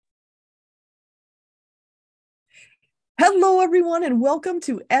Hello, everyone, and welcome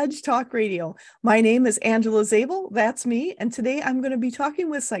to Edge Talk Radio. My name is Angela Zabel. That's me. And today I'm going to be talking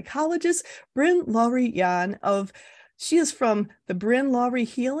with psychologist Bryn Lowrie Yahn she is from the Bryn Lowrie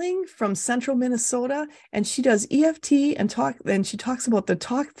Healing from Central Minnesota, and she does EFT and she talks about the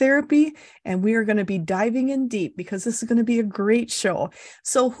talk therapy, and we are going to be diving in deep because this is going to be a great show.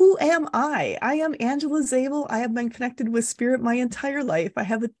 So who am I? I am Angela Zabel. I have been connected with spirit my entire life. I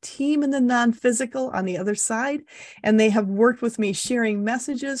have a team in the non-physical on the other side, and they have worked with me sharing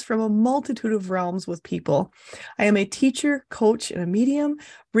messages from a multitude of realms with people. I am a teacher, coach, and a medium,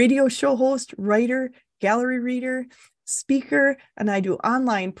 radio show host, writer, gallery reader, speaker, and I do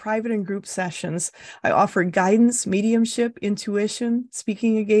online private and group sessions. I offer guidance, mediumship, intuition,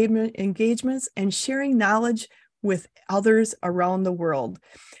 speaking engagements, and sharing knowledge with others around the world.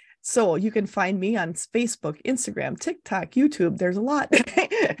 So you can find me on Facebook, Instagram, TikTok, YouTube. There's a lot.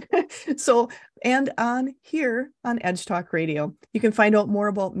 And on here on Edge Talk Radio. You can find out more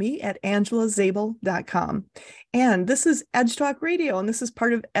about me at angelazabel.com. And this is Edge Talk Radio, and this is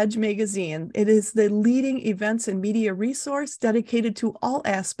part of Edge Magazine. It is the leading events and media resource dedicated to all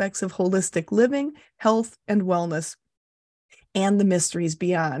aspects of holistic living, health, and wellness, and the mysteries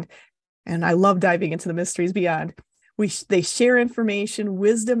beyond. And I love diving into the mysteries beyond. They share information,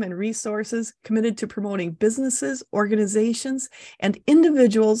 wisdom, and resources committed to promoting businesses, organizations, and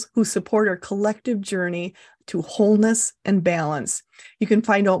individuals who support our collective journey to wholeness and balance. You can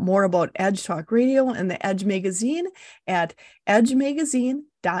find out more about Edge Talk Radio and the Edge Magazine at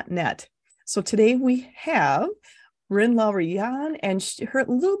edgemagazine.net. So today we have Bryn Lowrie Yahn and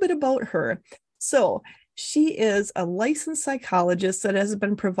a little bit about her. So she is a licensed psychologist that has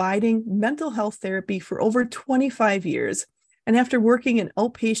been providing mental health therapy for over 25 years. And after working in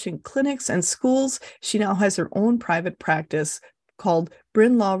outpatient clinics and schools, she now has her own private practice called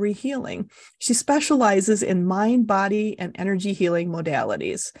Bryn Lowrie Healing. She specializes in mind, body, and energy healing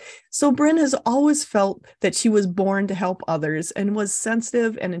modalities. So Bryn has always felt that she was born to help others and was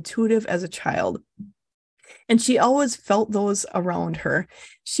sensitive and intuitive as a child. And she always felt those around her.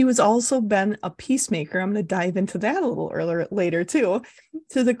 She was also been a peacemaker. I'm going to dive into that a little later too,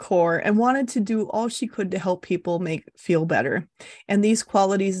 to the core, and wanted to do all she could to help people feel better. And these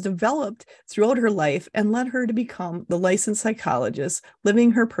qualities developed throughout her life and led her to become the licensed psychologist,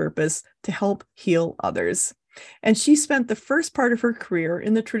 living her purpose to help heal others. And she spent the first part of her career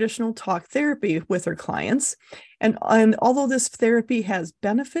in the traditional talk therapy with her clients. And although this therapy has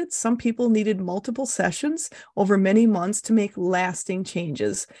benefits, some people needed multiple sessions over many months to make lasting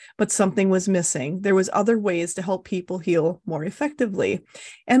changes. But something was missing. There was other ways to help people heal more effectively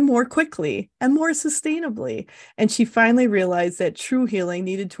and more quickly and more sustainably. And she finally realized that true healing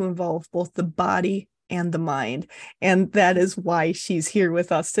needed to involve both the body and the mind. And that is why she's here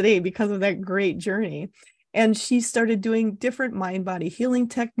with us today, because of that great journey. And she started doing different mind-body healing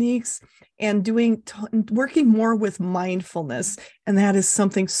techniques and working more with mindfulness. And that is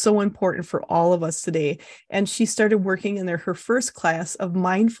something so important for all of us today. And she started working in her first class of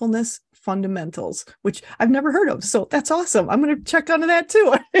mindfulness fundamentals, which I've never heard of. So that's awesome. I'm going to check onto that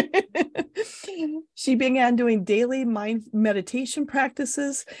too. She began doing daily mind meditation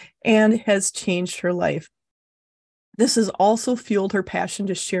practices and has changed her life. This has also fueled her passion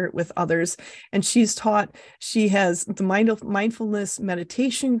to share it with others. And she has the mindfulness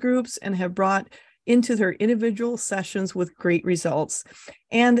meditation groups and have brought into her individual sessions with great results.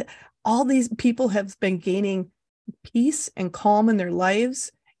 And all these people have been gaining peace and calm in their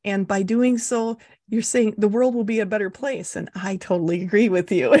lives. And by doing so, you're saying the world will be a better place. And I totally agree with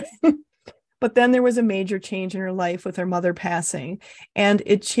you. But then there was a major change in her life with her mother passing, and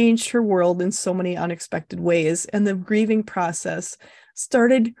it changed her world in so many unexpected ways. And the grieving process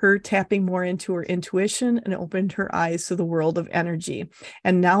started her tapping more into her intuition and opened her eyes to the world of energy.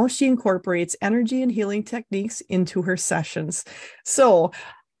 And now she incorporates energy and healing techniques into her sessions. So,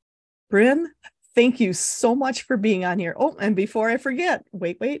 Bryn, thank you so much for being on here. Oh, and before I forget,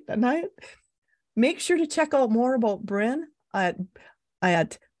 make sure to check out more about Bryn at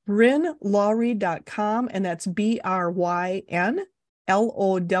brynlowrie.com, and that's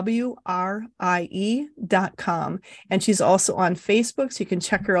BrynLowrie.com. And she's also on Facebook, so you can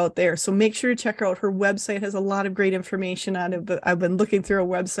check her out there. So make sure to check her out. Her website has a lot of great information on it, but I've been looking through her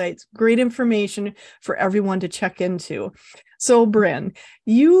website. It's great information for everyone to check into. So Bryn,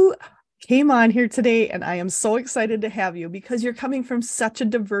 you came on here today, and I am so excited to have you because you're coming from such a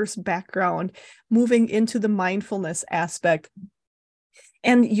diverse background, moving into the mindfulness aspect.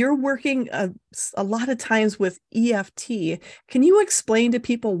 And you're working a lot of times with EFT. Can you explain to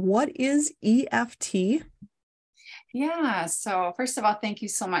people what is EFT? Yeah. So first of all, thank you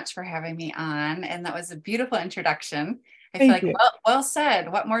so much for having me on. And that was a beautiful introduction. I feel Thank like, you. well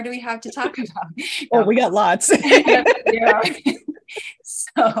said. What more do we have to talk about? Oh, No. we got lots. Yeah.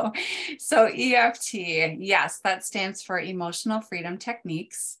 So, so EFT, yes, that stands for Emotional Freedom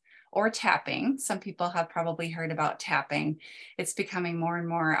Techniques or tapping. Some people have probably heard about tapping. It's becoming more and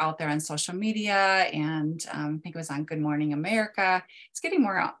more out there on social media, and I think it was on Good Morning America. It's getting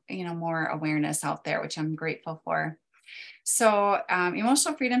more, more awareness out there, which I'm grateful for. So,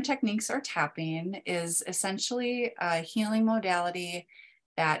 emotional freedom techniques or tapping is essentially a healing modality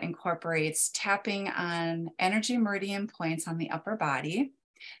that incorporates tapping on energy meridian points on the upper body.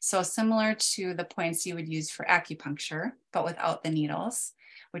 So, similar to the points you would use for acupuncture, but without the needles,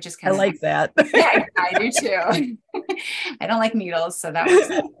 which is I kind of like nice. that. Yeah, I do too. I don't like needles, so that works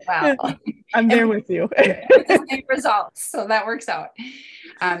out well. I'm And there we with you. get the same results, so that works out.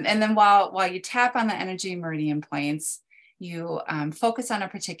 And then while you tap on the energy meridian points, you focus on a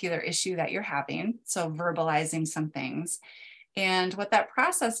particular issue that you're having, so verbalizing some things. And what that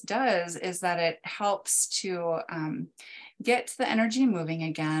process does is that it helps to get the energy moving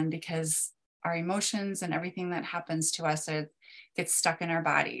again, because our emotions and everything that happens to us gets stuck in our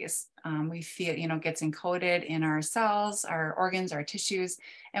bodies. We feel, gets encoded in our cells, our organs, our tissues,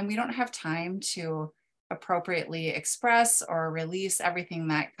 and we don't have time to appropriately express or release everything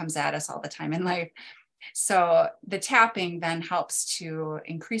that comes at us all the time in life. So the tapping then helps to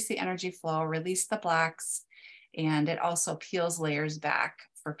increase the energy flow, release the blocks, and it also peels layers back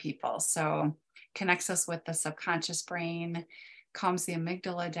for people. So connects us with the subconscious brain, calms the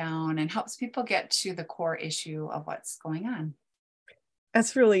amygdala down, and helps people get to the core issue of what's going on.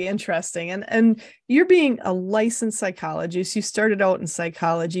 That's really interesting. And you're being a licensed psychologist. You started out in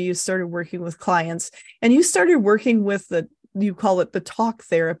psychology, you started working with clients, and you started working with you call it the talk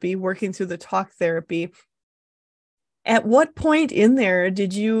therapy, working through the talk therapy. At what point in there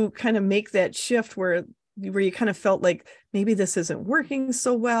did you kind of make that shift where you kind of felt like maybe this isn't working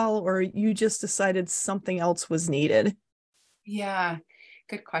so well, or you just decided something else was needed? Yeah,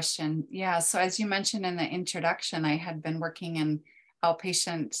 good question. Yeah, so as you mentioned in the introduction, I had been working in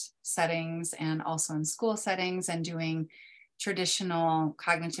outpatient settings and also in school settings and doing traditional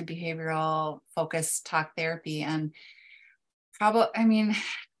cognitive behavioral focused talk therapy. And probably,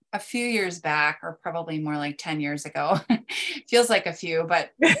 a few years back, or probably more like 10 years ago, feels like a few,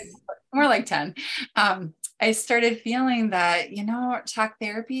 but more like 10, I started feeling that, talk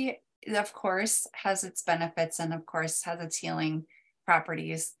therapy, of course, has its benefits and, of course, has its healing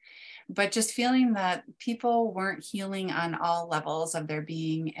properties. But just feeling that people weren't healing on all levels of their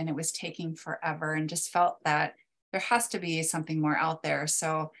being, and it was taking forever, and just felt that there has to be something more out there.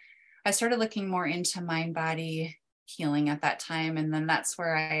 So I started looking more into mind body healing at that time. And then that's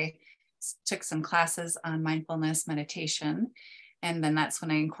where I took some classes on mindfulness meditation. And then that's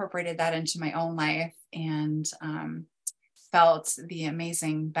when I incorporated that into my own life and felt the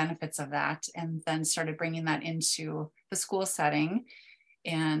amazing benefits of that. And then started bringing that into the school setting.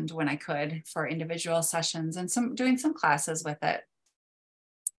 And when I could, for individual sessions and doing some classes with it.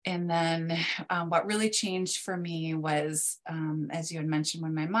 And then what really changed for me was, as you had mentioned,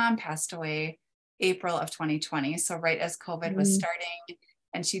 when my mom passed away, April of 2020. So right as COVID was Mm. starting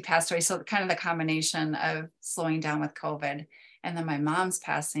and she passed away. So kind of the combination of slowing down with COVID and then my mom's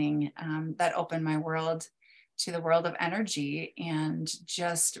passing, that opened my world to the world of energy, and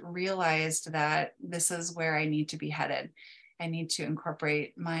just realized that this is where I need to be headed. I need to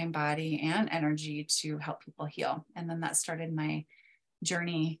incorporate mind, body, and energy to help people heal. And then that started my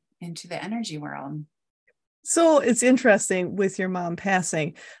journey into the energy world. So it's interesting with your mom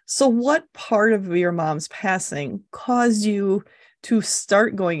passing. So, what part of your mom's passing caused you to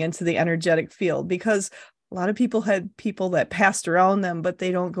start going into the energetic field? Because a lot of people had people that passed around them, but they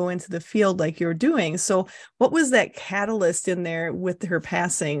don't go into the field like you're doing. So, what was that catalyst in there with her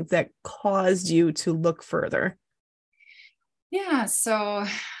passing that caused you to look further? Yeah, so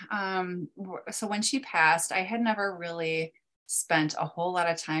when she passed, I had never really spent a whole lot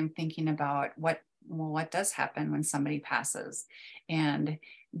of time thinking about what does happen when somebody passes, and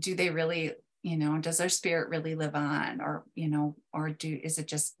do they really, does their spirit really live on, or is it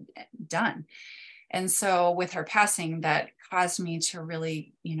just done? And so with her passing, that caused me to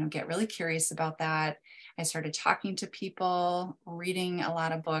really, get really curious about that. I started talking to people, reading a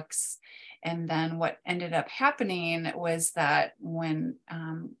lot of books. And then what ended up happening was that when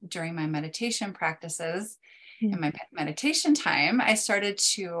during my meditation practices, in my meditation time, I started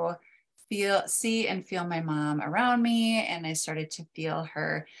to see and feel my mom around me. And I started to feel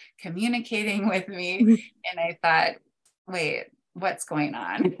her communicating with me. And I thought, wait, what's going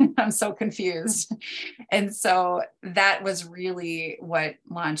on? I'm so confused. And so that was really what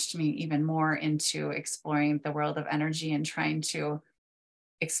launched me even more into exploring the world of energy and trying to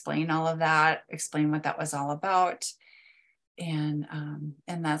explain all of that, explain what that was all about. And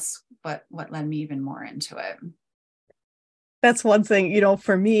that's what led me even more into it. That's one thing,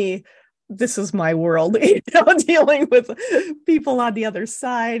 for me, this is my world, dealing with people on the other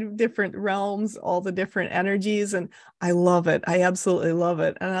side, different realms, all the different energies. And I love it. I absolutely love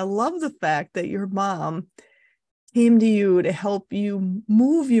it. And I love the fact that your mom came to you to help you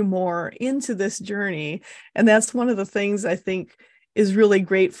move you more into this journey. And that's one of the things I think is really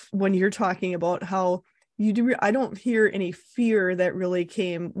great when you're talking about how you do. I don't hear any fear that really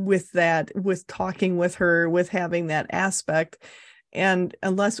came with that, with talking with her, with having that aspect. And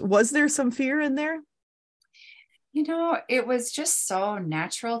was there some fear in there? It was just so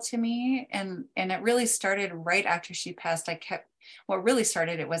natural to me. And it really started right after she passed. What really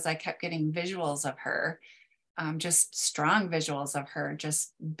started it was I kept getting visuals of her, just strong visuals of her,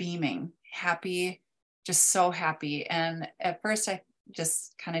 just beaming, happy, just so happy. And at first I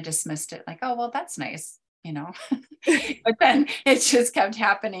just kind of dismissed it like, oh, well, that's nice, but then it just kept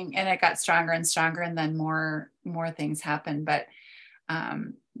happening and it got stronger and stronger. And then more things happened. But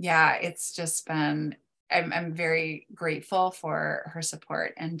yeah, it's just been, I'm very grateful for her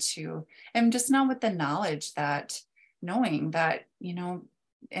support and just now with the knowledge that knowing that,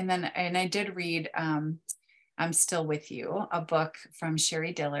 and I did read, I'm Still With You, a book from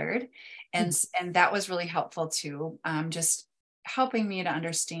Sherry Dillard. And that was really helpful too. Just helping me to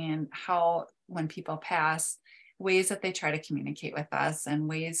understand how, when people pass, ways that they try to communicate with us and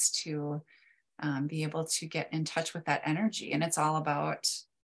ways to be able to get in touch with that energy. And it's all about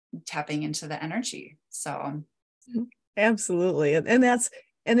tapping into the energy. So absolutely.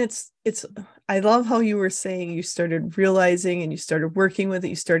 It's I love how you were saying you started realizing and you started working with it,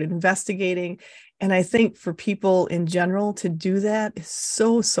 you started investigating. And I think for people in general to do that is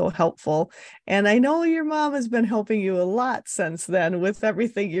so, so helpful. And I know your mom has been helping you a lot since then with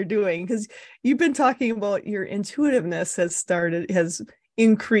everything you're doing, because you've been talking about your intuitiveness has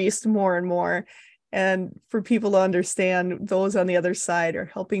increased more and more. And for people to understand, those on the other side are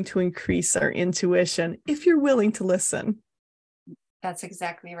helping to increase our intuition if you're willing to listen. that's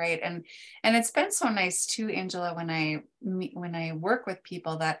exactly right. And it's been so nice too, Angela, when I work with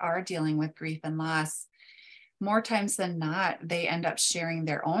people that are dealing with grief and loss, more times than not, they end up sharing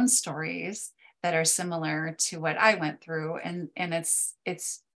their own stories that are similar to what I went through. And it's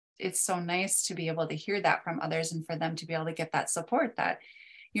so nice to be able to hear that from others and for them to be able to get that support that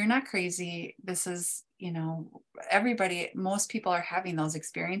you're not crazy. This is, most people are having those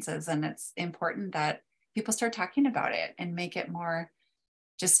experiences, and it's important that people start talking about it and make it more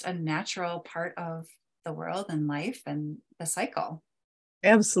just a natural part of the world and life and the cycle.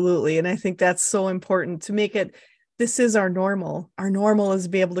 Absolutely. And I think that's so important to make it, this is our normal. Our normal is to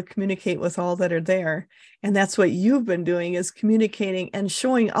be able to communicate with all that are there. And that's what you've been doing, is communicating and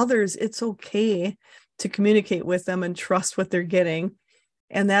showing others it's okay to communicate with them and trust what they're getting.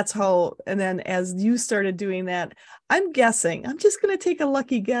 And that's how, and then as you started doing that, I'm guessing, I'm just going to take a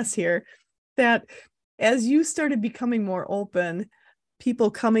lucky guess here, that as you started becoming more open,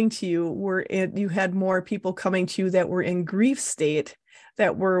 people coming to you you had more people coming to you that were in grief state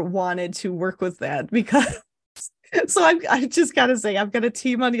that wanted to work with that, because so I just got to say, I've got a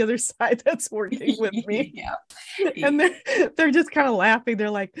team on the other side that's working with me. Yeah. And they're just kind of laughing. They're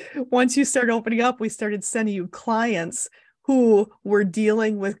like, once you start opening up, we started sending you clients who were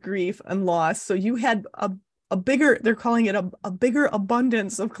dealing with grief and loss. So you had a bigger, they're calling it a bigger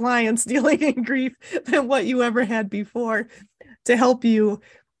abundance of clients dealing in grief than what you ever had before, to help you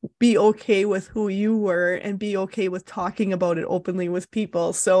be okay with who you were and be okay with talking about it openly with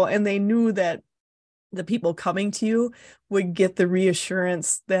people. So, and they knew that the people coming to you would get the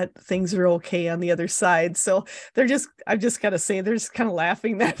reassurance that things are okay on the other side. So I've just got to say, they're just kind of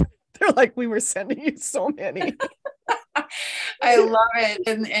laughing that they're like, we were sending you so many. I love it.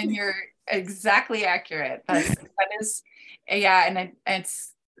 And you're exactly accurate. That is, yeah. And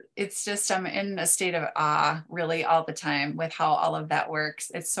it's just, I'm in a state of awe really all the time with how all of that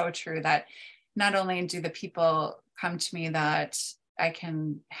works. It's so true that not only do the people come to me that I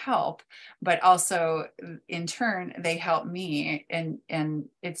can help, but also in turn, they help me. And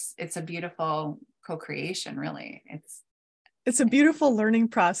it's a beautiful co-creation, really. It's a beautiful learning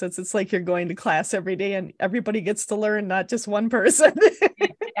process. It's like you're going to class every day and everybody gets to learn, not just one person.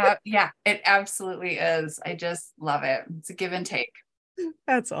 Yeah, it absolutely is. I just love it. It's a give and take.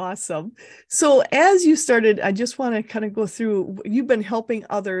 That's awesome. So, as you started, I just want to kind of go through, you've been helping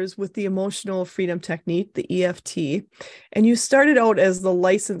others with the emotional freedom technique, the EFT, and you started out as the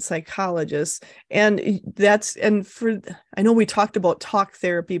licensed psychologist. I know we talked about talk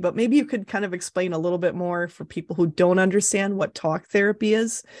therapy, but maybe you could kind of explain a little bit more for people who don't understand what talk therapy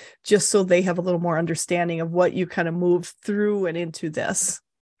is, just so they have a little more understanding of what you kind of moved through and into this.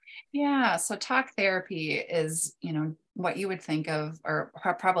 Yeah. So talk therapy is, what you would think of, or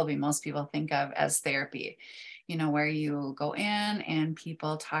probably most people think of as therapy, where you go in and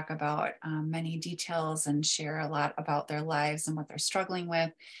people talk about many details and share a lot about their lives and what they're struggling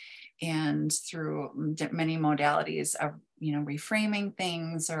with. And through many modalities of, reframing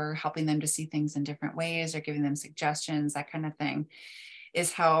things or helping them to see things in different ways or giving them suggestions, that kind of thing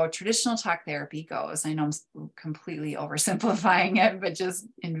is how traditional talk therapy goes. I know I'm completely oversimplifying it, but just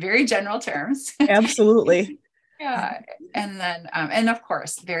in very general terms. Absolutely. Yeah. And then, and of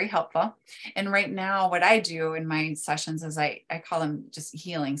course, very helpful. And right now, what I do in my sessions is I call them just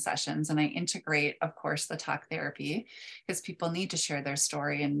healing sessions. And I integrate, of course, the talk therapy because people need to share their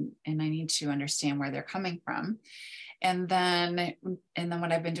story and I need to understand where they're coming from. And then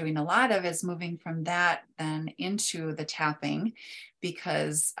what I've been doing a lot of is moving from that then into the tapping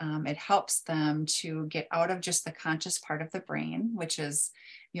because it helps them to get out of just the conscious part of the brain, which is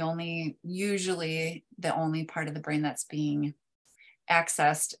usually the only part of the brain that's being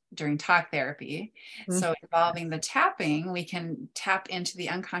accessed during talk therapy. Mm. So involving the tapping, we can tap into the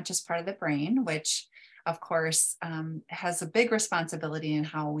unconscious part of the brain, which of course has a big responsibility in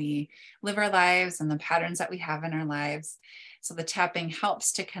how we live our lives and the patterns that we have in our lives. So the tapping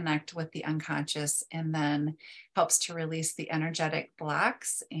helps to connect with the unconscious and then helps to release the energetic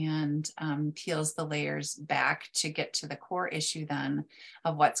blocks and peels the layers back to get to the core issue then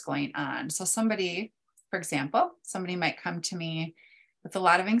of what's going on. So for example, somebody might come to me with a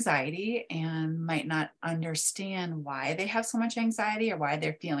lot of anxiety and might not understand why they have so much anxiety or why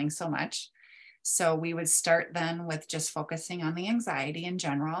they're feeling so much. So we would start then with just focusing on the anxiety in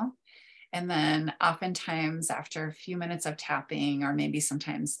general. And then oftentimes after a few minutes of tapping, or maybe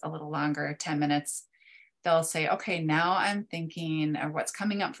sometimes a little longer, 10 minutes, they'll say, okay, now I'm thinking, or what's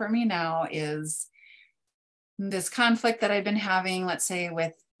coming up for me now is this conflict that I've been having, let's say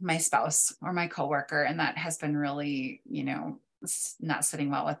with my spouse or my coworker, and that has been really, not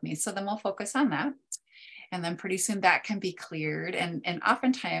sitting well with me. So then we'll focus on that. And then pretty soon that can be cleared. And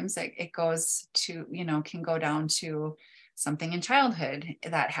oftentimes it goes to, can go down to something in childhood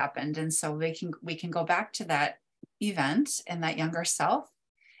that happened. And so we can go back to that event and that younger self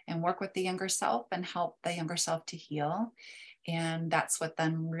and work with the younger self and help the younger self to heal. And that's what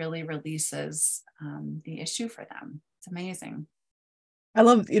then really releases the issue for them. It's amazing. I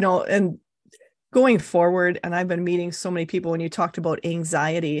love, and going forward, and I've been meeting so many people when you talked about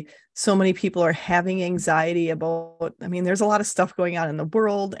anxiety, so many people are having anxiety about, there's a lot of stuff going on in the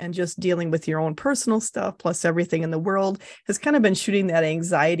world and just dealing with your own personal stuff, plus everything in the world has kind of been shooting that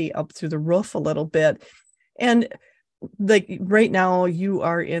anxiety up through the roof a little bit. And like right now you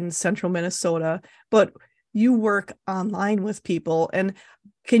are in central Minnesota, but you work online with people, and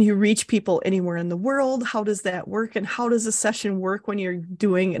can you reach people anywhere in the world? How does that work? And how does a session work when you're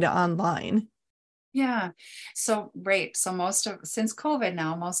doing it online? Yeah. So, right. So since COVID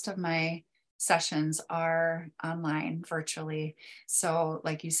now, most of my sessions are online virtually. So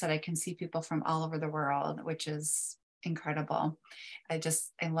like you said, I can see people from all over the world, which is incredible. I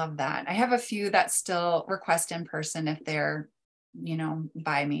love that. I have a few that still request in person if they're,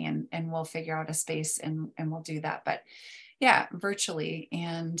 by me and we'll figure out a space and we'll do that. But yeah, virtually.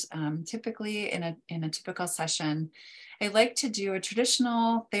 And typically in a typical session, I like to do a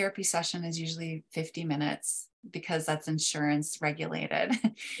traditional therapy session is usually 50 minutes because that's insurance regulated.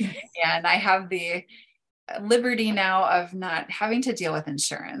 And I have the liberty now of not having to deal with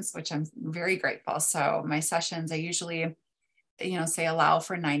insurance, which I'm very grateful. So my sessions, I usually, say allow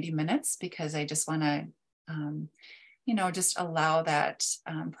for 90 minutes because I just want to, just allow that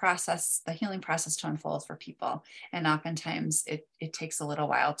process, the healing process to unfold for people. And oftentimes it takes a little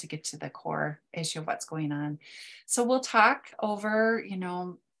while to get to the core issue of what's going on. So we'll talk over,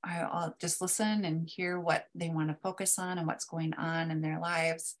 I'll just listen and hear what they want to focus on and what's going on in their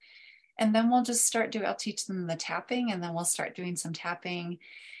lives. And then we'll just I'll teach them the tapping and then we'll start doing some tapping.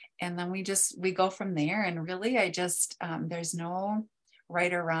 And then we go from there. And really, there's no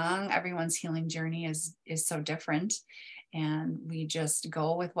right or wrong. Everyone's healing journey is so different. And we just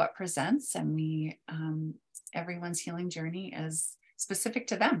go with what presents and everyone's healing journey is specific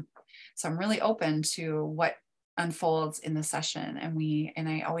to them. So I'm really open to what unfolds in the session. And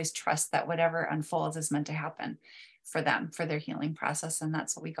I always trust that whatever unfolds is meant to happen. for them, for their healing process. And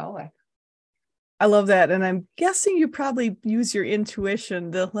that's what we go with. I love that. And I'm guessing you probably use your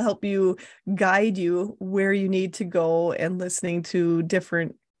intuition to help you guide you where you need to go, and listening to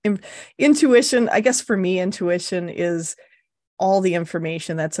different intuition. I guess for me, intuition is all the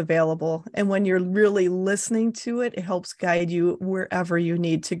information that's available. And when you're really listening to it, it helps guide you wherever you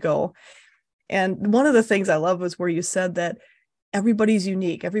need to go. And one of the things I love was where you said that everybody's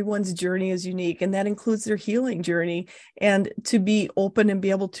unique. Everyone's journey is unique, and that includes their healing journey. And to be open and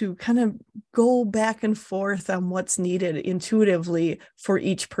be able to kind of go back and forth on what's needed intuitively for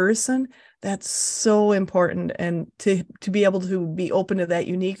each person, that's so important. And to be able to be open to that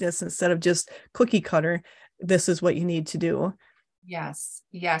uniqueness instead of just cookie cutter, this is what you need to do. Yes,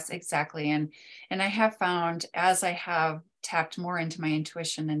 exactly. And I have found, as I have tapped more into my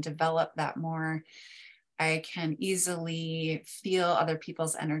intuition and developed that more, I can easily feel other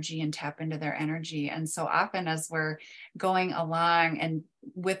people's energy and tap into their energy. And so often as we're going along and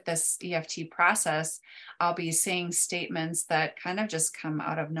with this EFT process, I'll be saying statements that kind of just come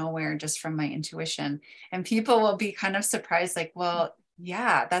out of nowhere, just from my intuition. And people will be kind of surprised, like, well,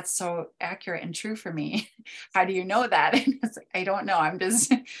 yeah, that's so accurate and true for me. How do you know that? And it's like, I don't know. I'm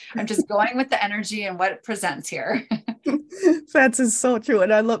just going with the energy and what it presents here. That is so true.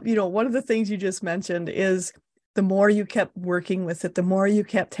 And I love, one of the things you just mentioned is the more you kept working with it, the more you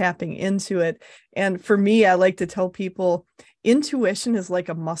kept tapping into it. And for me, I like to tell people intuition is like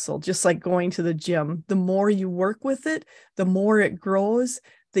a muscle, just like going to the gym. The more you work with it, the more it grows,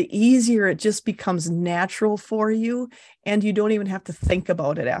 the easier it just becomes natural for you. And you don't even have to think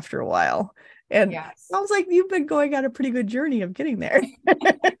about it after a while. And yes. I was like, you've been going on a pretty good journey of getting there.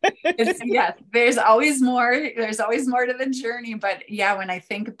 Yes, there's always more. There's always more to the journey. But yeah, when I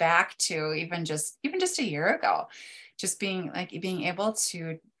think back to even just a year ago, just being able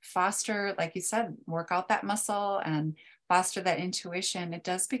to foster, like you said, work out that muscle and foster that intuition, it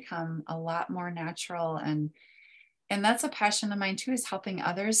does become a lot more natural. And that's a passion of mine too, is helping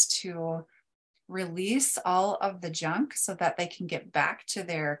others to release all of the junk so that they can get back to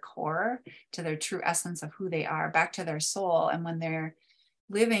their core, to their true essence of who they are, back to their soul. And when they're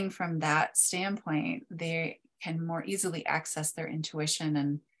living from that standpoint, they can more easily access their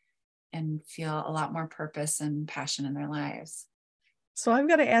intuition and feel a lot more purpose and passion in their lives. So I've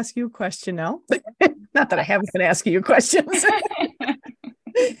got to ask you a question now. Not that I haven't been asking you questions.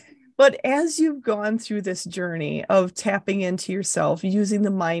 But as you've gone through this journey of tapping into yourself, using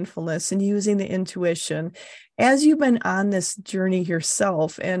the mindfulness and using the intuition, as you've been on this journey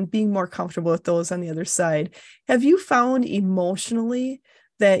yourself and being more comfortable with those on the other side, have you found emotionally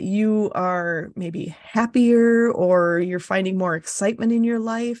that you are maybe happier, or you're finding more excitement in your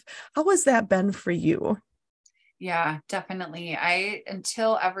life? How has that been for you? Yeah, definitely.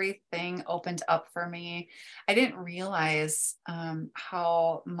 Until everything opened up for me, I didn't realize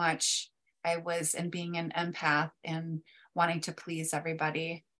how much I was in being an empath and wanting to please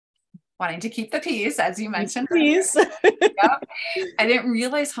everybody, wanting to keep the peace, as you mentioned. Please. Yep. I didn't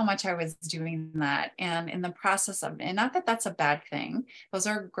realize how much I was doing that. And in the process of, and not that that's a bad thing, those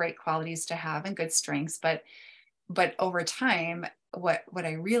are great qualities to have and good strengths, but over time, what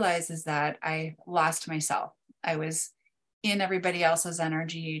I realized is that I lost myself. I was in everybody else's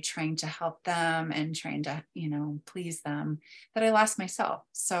energy, trying to help them and trying to, please them, that I lost myself.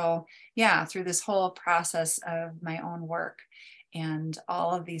 So yeah, through this whole process of my own work and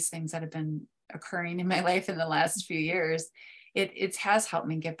all of these things that have been occurring in my life in the last few years, it has helped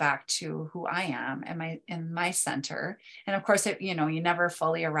me get back to who I am and in my center. And of course, you never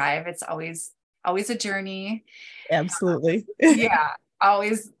fully arrive. It's always a journey. Absolutely. Yeah.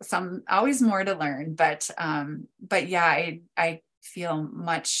 Always more to learn, but yeah, I feel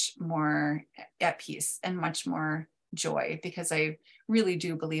much more at peace and much more joy, because I really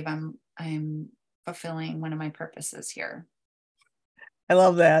do believe I'm fulfilling one of my purposes here. I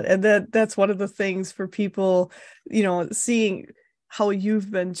love that. And that's one of the things for people, seeing how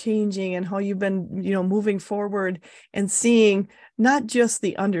you've been changing and how you've been, moving forward, and seeing not just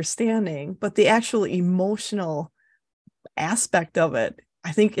the understanding, but the actual emotional aspect of it,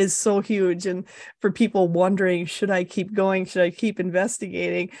 I think is so huge. And for people wondering, should I keep going? Should I keep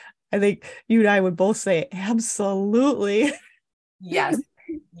investigating? I think you and I would both say, absolutely. Yes.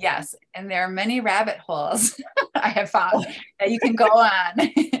 And there are many rabbit holes I have found that you can go on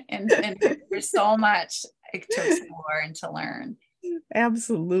and there's so much to explore and to learn.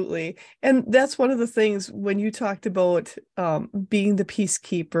 Absolutely. And that's one of the things when you talked about being the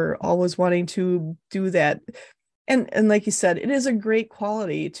peacekeeper, always wanting to do that. And like you said, it is a great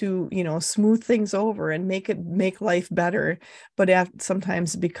quality to, smooth things over and make life better. But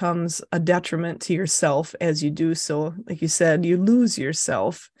sometimes it becomes a detriment to yourself as you do so. Like you said, you lose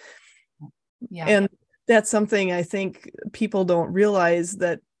yourself. Yeah. And that's something I think people don't realize,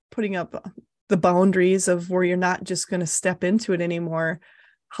 that putting up the boundaries of where you're not just going to step into it anymore,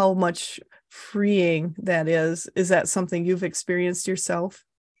 how much freeing that is. Is that something you've experienced yourself?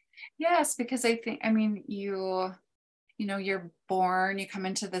 Yes, because I mean, you're born, you come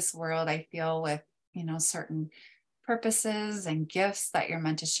into this world, I feel, with, certain purposes and gifts that you're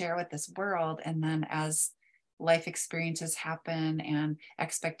meant to share with this world. And then as life experiences happen and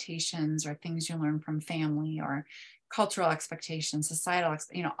expectations or things you learn from family or cultural expectations, societal,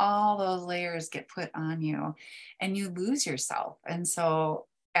 all those layers get put on you and you lose yourself. And so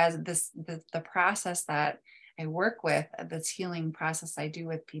as the process that I work with, this healing process I do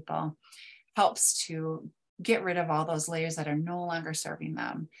with people, helps to get rid of all those layers that are no longer serving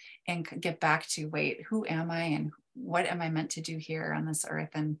them and get back to, wait, who am I and what am I meant to do here on this earth?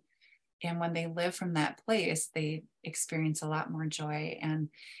 And when they live from that place, they experience a lot more joy. And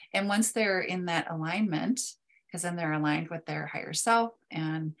once they're in that alignment, because then they're aligned with their higher self,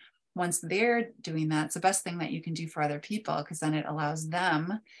 and once they're doing that, it's the best thing that you can do for other people, because then it allows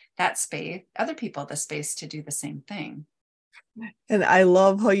them that space, other people the space to do the same thing. And I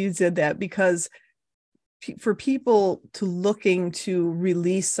love how you did that, because for people to looking to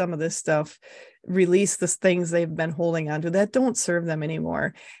release some of this stuff, release the things they've been holding on to that don't serve them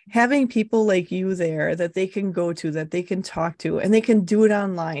anymore, having people like you there that they can go to, that they can talk to, and they can do it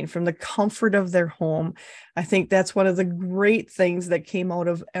online from the comfort of their home. I think that's one of the great things that came out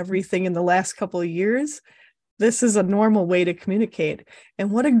of everything in the last couple of years. This is a normal way to communicate.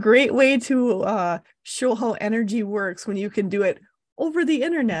 And what a great way to show how energy works when you can do it over the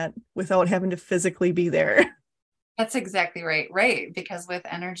internet without having to physically be there. That's exactly right. Right. Because with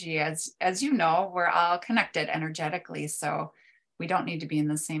energy, as you know, we're all connected energetically. So we don't need to be in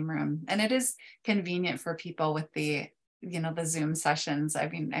the same room. And it is convenient for people with the Zoom sessions. I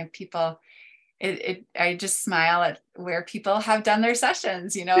mean, people, I just smile at where people have done their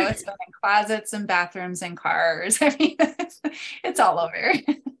sessions, it's been in closets and bathrooms and cars. I mean, it's all over.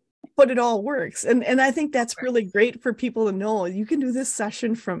 But it all works. And I think that's really great for people to know. You can do this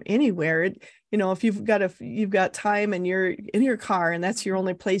session from anywhere. If you've got time and you're in your car and that's your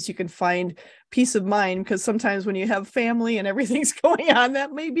only place you can find peace of mind, because sometimes when you have family and everything's going on,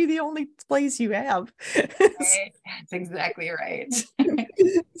 that may be the only place you have. Right. That's exactly right.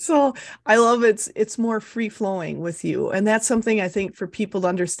 So I love it's more free flowing with you. And that's something I think for people to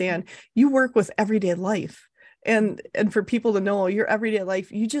understand. You work with everyday life. And for people to know your everyday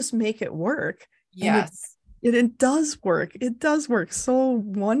life, you just make it work. And Yes. it does work. It does work so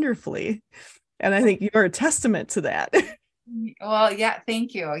wonderfully. And I think you're a testament to that. Well, yeah,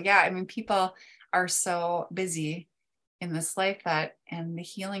 thank you. Yeah, I mean, people are so busy in this life and the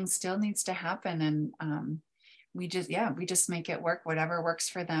healing still needs to happen. And we just make it work. Whatever works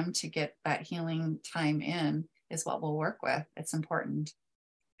for them to get that healing time in is what we'll work with. It's important.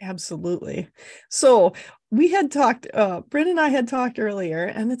 Absolutely. So we had talked, Bryn and I had talked earlier,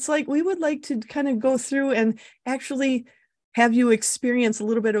 and it's like we would like to kind of go through and actually have you experience a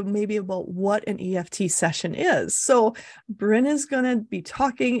little bit of maybe about what an EFT session is. So Bryn is going to be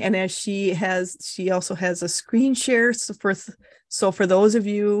talking, and as she also has a screen share. So for those of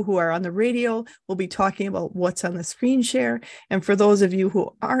you who are on the radio, we'll be talking about what's on the screen share. And for those of you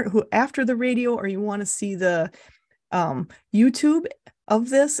who after the radio, or you want to see the YouTube of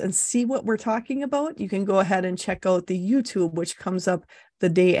this and see what we're talking about, you can go ahead and check out the YouTube, which comes up the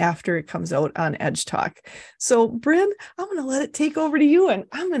day after it comes out on Edge Talk. So, Bryn, I'm going to let it take over to you, and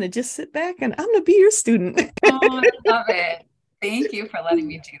I'm going to just sit back and I'm going to be your student. Oh, I love it. Thank you for letting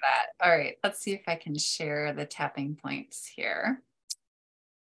me do that. All right, let's see if I can share the tapping points here.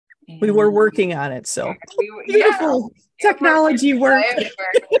 We were And working on it. So beautiful yeah, technology work.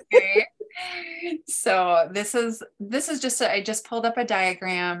 Okay. So this is just I just pulled up a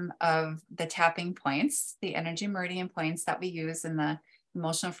diagram of the tapping points, the energy meridian points that we use in the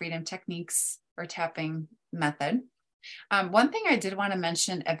emotional freedom techniques or tapping method. One thing I did want to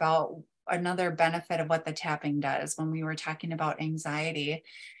mention about another benefit of what the tapping does when we were talking about anxiety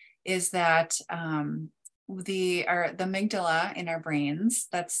is that the amygdala in our brains,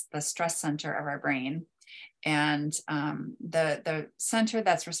 that's the stress center of our brain, and the center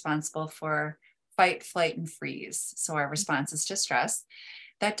that's responsible for fight, flight, and freeze. So our responses to stress,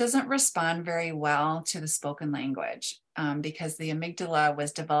 that doesn't respond very well to the spoken language because the amygdala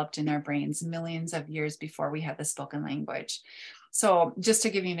was developed in our brains millions of years before we had the spoken language. So just to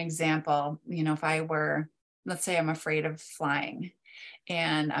give you an example, if I were let's say I'm afraid of flying,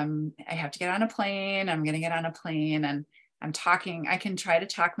 and I have to get on a plane. I'm going to get on a plane, and I can try to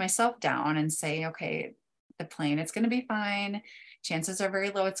talk myself down and say, okay, the plane, it's going to be fine. Chances are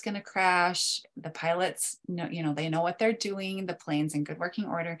very low it's going to crash. The pilots know, they know what they're doing. The plane's in good working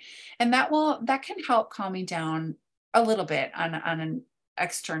order. And that can help calm me down a little bit on an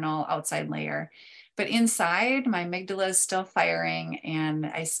external outside layer. But inside, my amygdala is still firing, and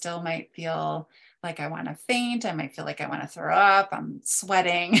I still might feel like I want to faint. I might feel like I want to throw up. I'm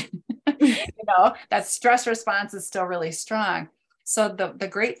sweating. That stress response is still really strong. So the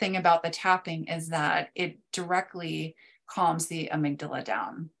great thing about the tapping is that it directly calms the amygdala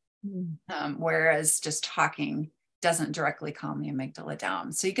down, whereas just talking doesn't directly calm the amygdala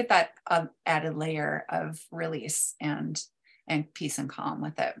down. So you get that added layer of release and peace and calm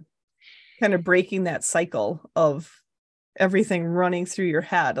with it. Kind of breaking that cycle of everything running through your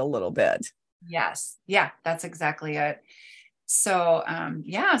head a little bit. Yes. Yeah, that's exactly it. So,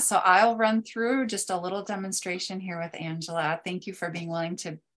 so I'll run through just a little demonstration here with Angela. Thank you for being willing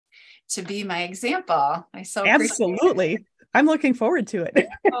to be my example. I so Absolutely. appreciate it. I'm looking forward to it.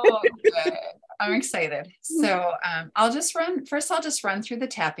 Oh, good. I'm excited. So I'll just run through the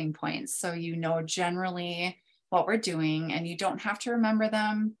tapping points so generally what we're doing, and you don't have to remember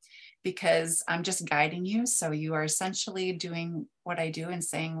them because I'm just guiding you. So you are essentially doing what I do and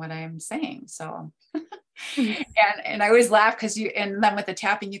saying what I'm saying. So and I always laugh because and then with the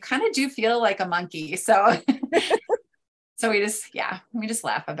tapping, you kind of do feel like a monkey. So we just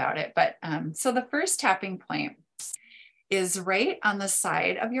laugh about it. But so the first tapping point is right on the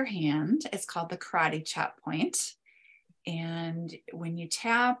side of your hand. It's called the karate chop point. And when you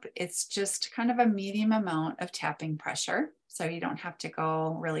tap, it's just kind of a medium amount of tapping pressure. So you don't have to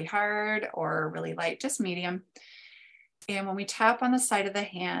go really hard or really light, just medium. And when we tap on the side of the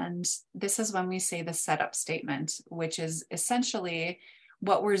hand, this is when we say the setup statement, which is essentially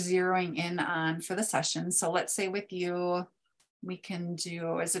what we're zeroing in on for the session. So let's say with you, we can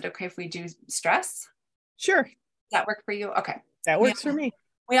do, is it okay if we do stress? Sure. Does that work for you? Okay. That works for me.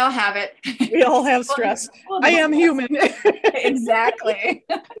 We all have it. We all have stress. I am human. Exactly.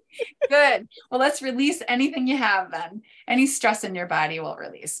 Good. Well, let's release anything you have then. Any stress in your body will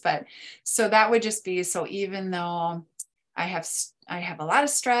release. But so that would just be, so even though I have a lot of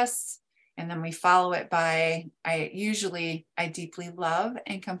stress, and then we follow it by, I deeply love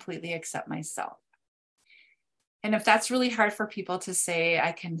and completely accept myself. And if that's really hard for people to say,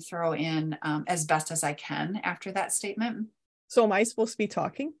 I can throw in as best as I can after that statement. So am I supposed to be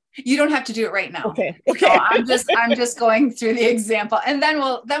talking? You don't have to do it right now. Okay. So I'm just going through the example, and then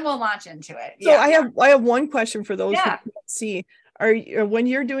we'll launch into it. So yeah. I have one question for those who can't see. When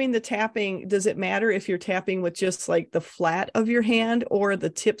you're doing the tapping, does it matter if you're tapping with just like the flat of your hand or the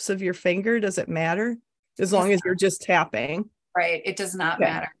tips of your finger? Does it matter? As long as you're just tapping. Right. It does not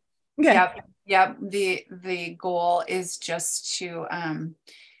matter. Okay. Yep. The goal is just to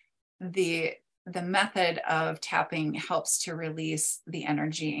the method of tapping helps to release the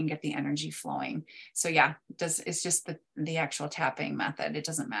energy and get the energy flowing. So yeah, it's just the actual tapping method. It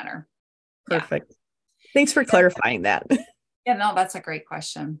doesn't matter. Perfect. Yeah. Thanks for clarifying that. Yeah, no, that's a great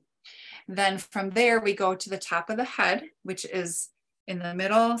question. Then from there, we go to the top of the head, which is in the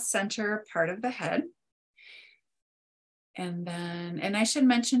middle center part of the head. And I should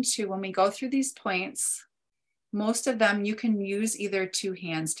mention too, when we go through these points, most of them you can use either two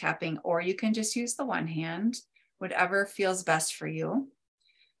hands tapping, or you can just use the one hand, whatever feels best for you.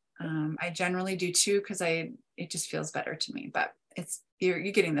 I generally do two because it just feels better to me, but you're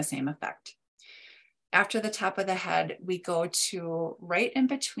getting the same effect. After the top of the head, we go to right in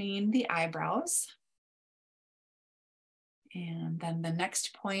between the eyebrows. And then the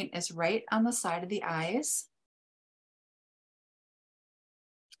next point is right on the side of the eyes.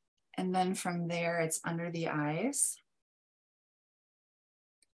 And then from there, it's under the eyes.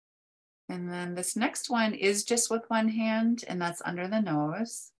 And then this next one is just with one hand, and that's under the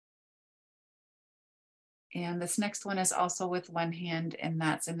nose. And this next one is also with one hand, and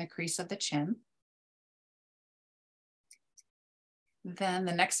that's in the crease of the chin. Then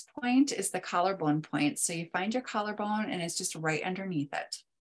the next point is the collarbone point. So you find your collarbone and it's just right underneath it.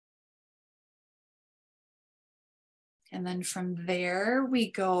 And then from there, we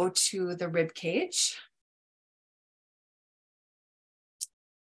go to the rib cage.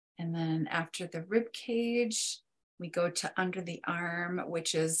 And then after the rib cage, we go to under the arm,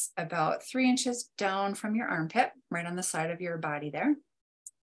 which is about 3 inches down from your armpit, right on the side of your body there.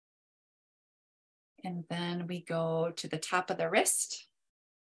 And then we go to the top of the wrist.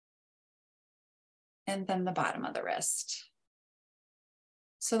 And then the bottom of the wrist.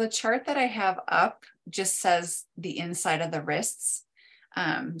 So the chart that I have up just says the inside of the wrists.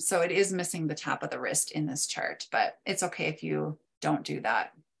 So it is missing the top of the wrist in this chart, but it's okay if you don't do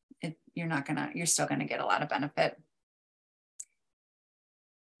that. You're still gonna get a lot of benefit.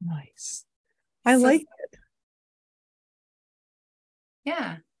 Nice. I like it.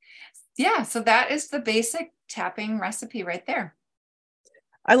 Yeah. Yeah. So that is the basic tapping recipe right there.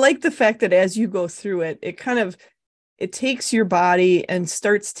 I like the fact that as you go through it, it takes your body and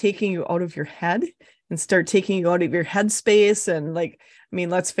starts taking you out of your head and start taking you out of your headspace. And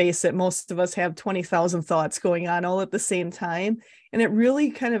let's face it, most of us have 20,000 thoughts going on all at the same time. And it really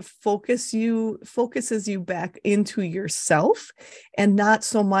kind of focuses you back into yourself and not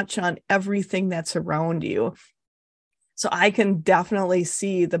so much on everything that's around you. So I can definitely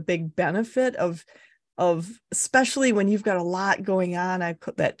see the big benefit of especially when you've got a lot going on. I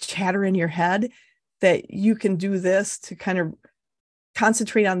put that chatter in your head, that you can do this to kind of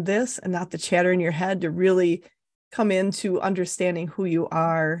concentrate on this and not the chatter in your head, to really come into understanding who you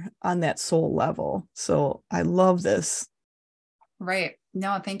are on that soul level. So I love this. Right.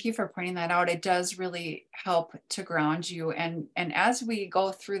 No, thank you for pointing that out. It does really help to ground you. And as we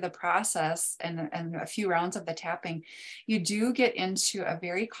go through the process and a few rounds of the tapping, you do get into a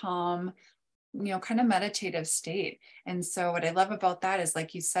very calm, kind of meditative state. And so what I love about that is,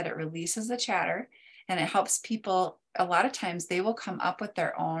 like you said, it releases the chatter and it helps people. A lot of times they will come up with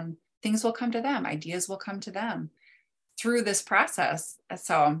their own things, will come to them, ideas will come to them through this process.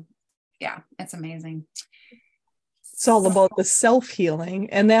 So yeah, it's amazing. It's all about the self-healing.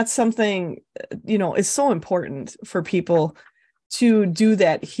 And that's something, is so important for people to do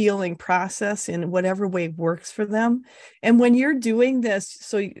that healing process in whatever way works for them. And when you're doing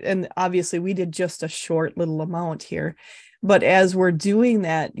this, and obviously we did just a short little amount here, but as we're doing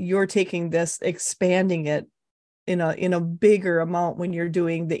that, you're taking this, expanding it in a bigger amount when you're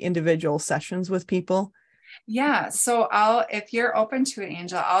doing the individual sessions with people. Yeah. So if you're open to it,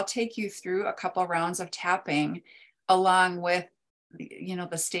 Angela, I'll take you through a couple rounds of tapping along with,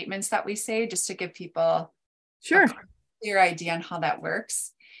 the statements that we say, just to give people Sure. a clear idea on how that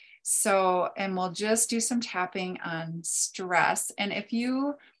works. So, and we'll just do some tapping on stress. And if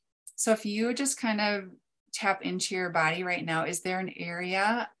you just kind of tap into your body right now, is there an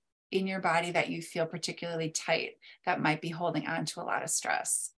area in your body that you feel particularly tight that might be holding on to a lot of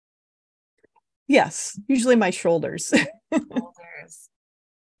stress? Yes, usually my shoulders. Shoulders.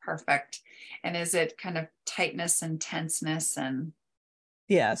 Perfect. And is it kind of tightness and tenseness? And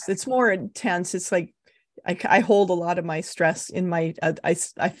yes, it's more intense. It's like I hold a lot of my stress in my, I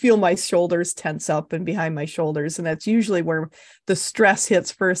feel my shoulders tense up and behind my shoulders. And that's usually where the stress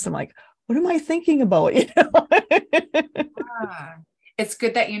hits first. I'm like, what am I thinking about? It's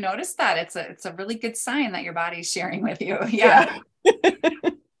good that you noticed that. It's a really good sign that your body's sharing with you. Yeah.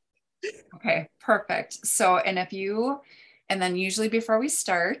 Okay, perfect. So, and then usually before we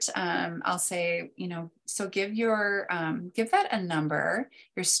start, I'll say, so give that a number,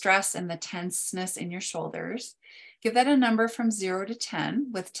 your stress and the tenseness in your shoulders. Give that a number from 0 to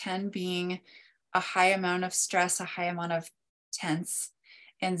 10, with 10 being a high amount of stress, a high amount of tense,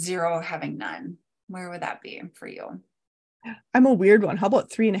 and 0 having none. Where would that be for you? I'm a weird one. How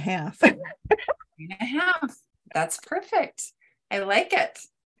about 3.5? 3.5. That's perfect. I like it.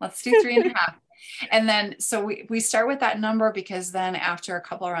 Let's do 3.5. And then, so we start with that number, because then after a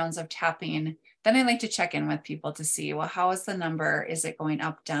couple of rounds of tapping, then I like to check in with people to see, well, how is the number? Is it going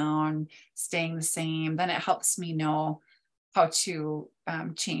up, down, staying the same? Then it helps me know how to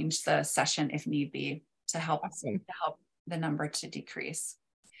change the session if need be, to help the number to decrease.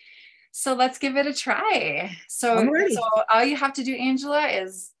 So let's give it a try. So all you have to do, Angela,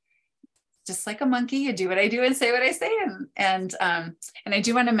 is just like a monkey, you do what I do and say what I say. And I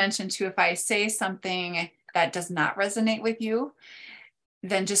do want to mention too, if I say something that does not resonate with you,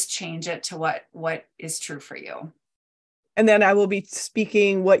 then just change it to what is true for you. And then I will be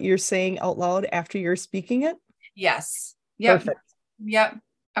speaking what you're saying out loud after you're speaking it? Yes. Yep. Perfect. Yep.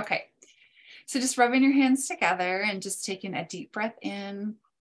 Okay. So just rubbing your hands together and just taking a deep breath in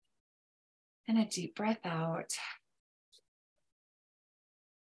and a deep breath out.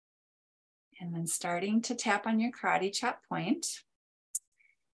 And then starting to tap on your karate chop point.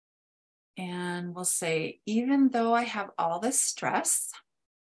 And we'll say, even though I have all this stress.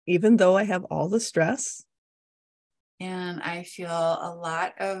 Even though I have all the stress. And I feel a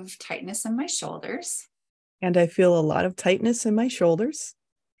lot of tightness in my shoulders. And I feel a lot of tightness in my shoulders.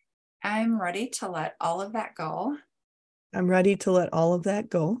 I'm ready to let all of that go. I'm ready to let all of that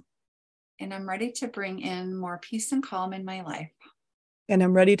go. And I'm ready to bring in more peace and calm in my life. And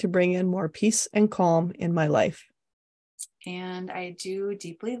I'm ready to bring in more peace and calm in my life. And I do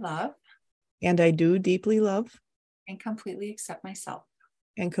deeply love and I do deeply love and completely accept myself.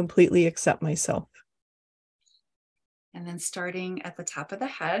 and completely accept myself. And then starting at the top of the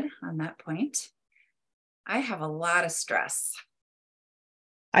head on that point, I have a lot of stress.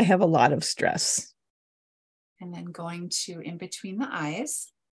 I have a lot of stress. And then going to in between the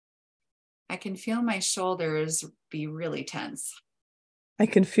eyes, I can feel my shoulders be really tense. I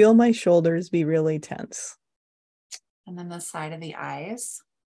can feel my shoulders be really tense. And then the side of the eyes,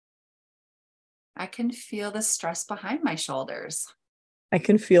 I can feel the stress behind my shoulders. I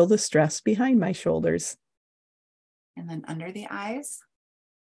can feel the stress behind my shoulders. And then under the eyes.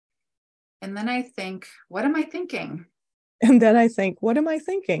 And then I think, what am I thinking? And then I think, what am I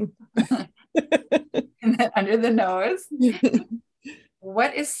thinking? And then under the nose,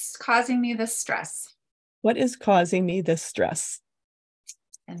 what is causing me this stress? What is causing me this stress?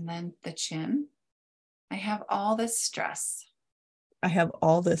 And then the chin, I have all this stress. I have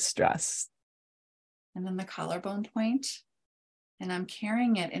all this stress. And then the collarbone point, and I'm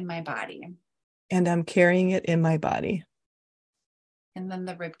carrying it in my body. And I'm carrying it in my body. And then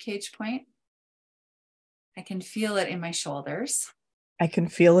the rib cage point, I can feel it in my shoulders. I can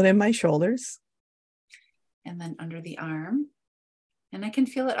feel it in my shoulders. And then under the arm, and I can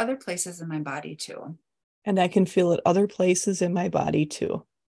feel it other places in my body too. And I can feel it other places in my body too.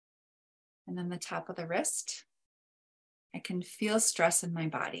 And then the top of the wrist, I can feel stress in my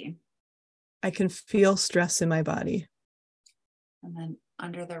body. I can feel stress in my body. And then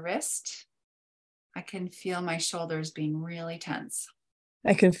under the wrist, I can feel my shoulders being really tense.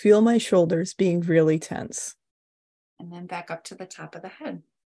 I can feel my shoulders being really tense. And then back up to the top of the head.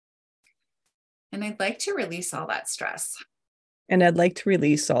 And I'd like to release all that stress. And I'd like to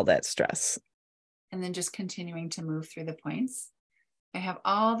release all that stress. And then just continuing to move through the points. I have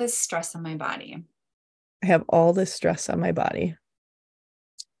all this stress on my body. I have all this stress on my body.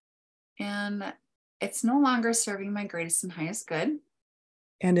 And it's no longer serving my greatest and highest good.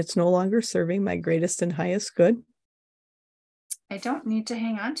 And it's no longer serving my greatest and highest good. I don't need to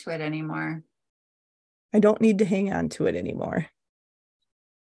hang on to it anymore. I don't need to hang on to it anymore.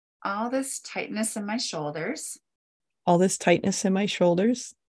 All this tightness in my shoulders, All this tightness in my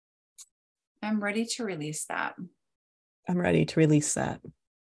shoulders, I'm ready to release that. I'm ready to release that.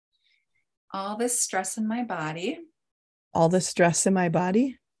 All this stress in my body, All this stress in my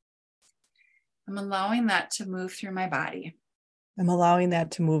body, I'm allowing that to move through my body. I'm allowing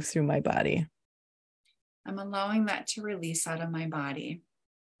that to move through my body. I'm allowing that to release out of my body.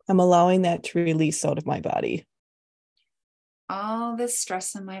 I'm allowing that to release out of my body. All this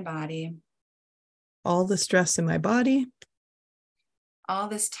stress in my body, All the stress in my body, all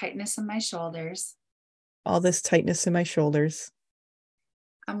this tightness in my shoulders, all this tightness in my shoulders,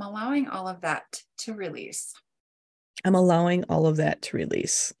 I'm allowing all of that to release. I'm allowing all of that to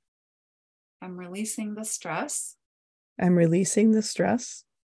release. I'm releasing the stress. I'm releasing the stress.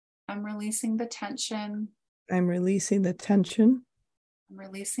 I'm releasing the tension. I'm releasing the tension. I'm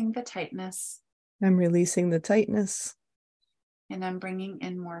releasing the tightness. I'm releasing the tightness. And I'm bringing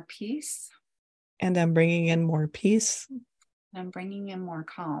in more peace. And I'm bringing in more peace. And I'm bringing in more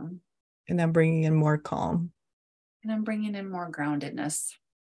calm. And I'm bringing in more calm. And I'm bringing in more groundedness.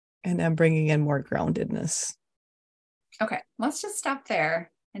 And I'm bringing in more groundedness. Okay, let's just stop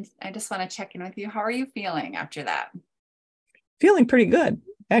there. And I just want to check in with you. How are you feeling after that? Feeling pretty good.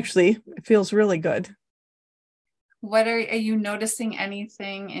 Actually, it feels really good. What are you noticing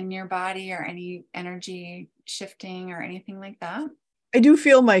anything in your body or any energy shifting or anything like that? I do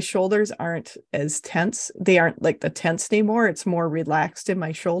feel my shoulders aren't as tense. They aren't like the tense anymore. It's more relaxed in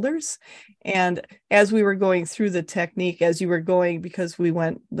my shoulders. And as we were going through the technique, as you were going, because we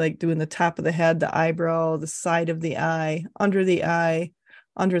went like doing the top of the head, the eyebrow, the side of the eye, under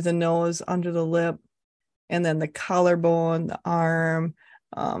the nose, under the lip, and then the collarbone, the arm,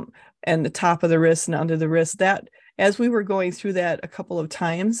 and the top of the wrist and under the wrist. That as we were going through that a couple of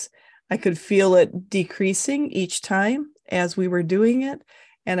times, I could feel it decreasing each time as we were doing it.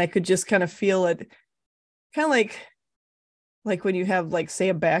 And I could just kind of feel it kind of like when you have like say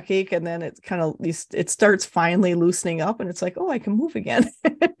a backache and then it's kind of it starts finally loosening up and it's like, oh, I can move again.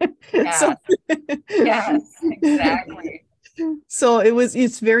 Yes, yes, exactly. So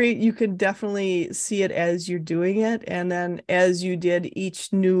it's very, you can definitely see it as you're doing it. And then as you did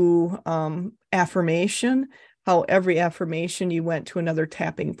each new affirmation, how every affirmation you went to another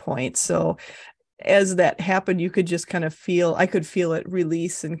tapping point. So as that happened, you could just kind of I could feel it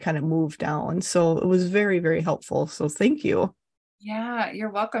release and kind of move down. So it was very, very helpful. So thank you. Yeah,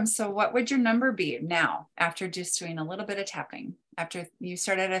 you're welcome. So what would your number be now after just doing a little bit of tapping, after you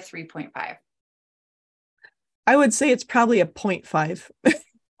started at a 3.5? I would say it's probably a 0.5.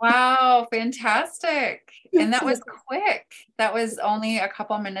 Wow, fantastic. And that was quick. That was only a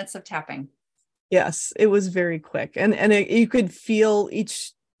couple minutes of tapping. Yes, it was very quick. You could feel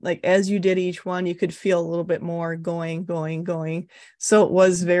each, like as you did each one, you could feel a little bit more going. So it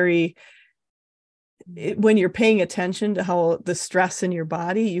was very, when you're paying attention to how the stress in your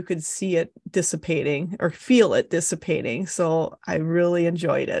body, you could see it dissipating or feel it dissipating. So I really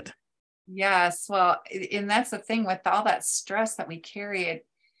enjoyed it. Yes, well, and that's the thing with all that stress that we carry,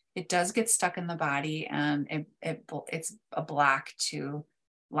 it does get stuck in the body, and it's a block to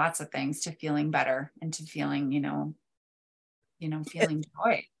lots of things, to feeling better and to feeling, feeling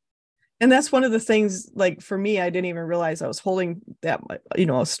joy. And that's one of the things, like for me, I didn't even realize I was holding that,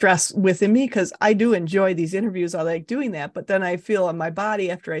 stress within me, because I do enjoy these interviews. I like doing that. But then I feel on my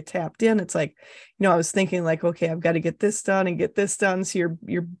body after I tapped in, it's like, I was thinking like, okay, I've got to get this done and get this done. So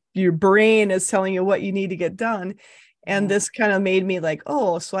your brain is telling you what you need to get done. And Yeah. this kind of made me like,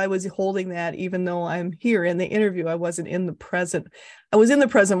 oh, so I was holding that even though I'm here in the interview. I wasn't in the present. I was in the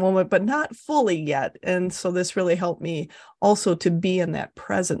present moment, but not fully yet. And so this really helped me also to be in that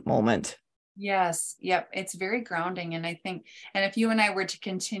present moment. Yes. Yep. It's very grounding. And I think, and if you and I were to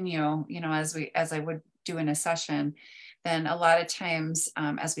continue, as I would do in a session, then a lot of times,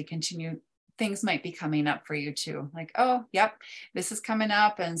 as we continue, things might be coming up for you too. Like, oh, yep, this is coming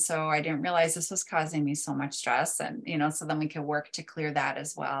up. And so I didn't realize this was causing me so much stress. And, so then we could work to clear that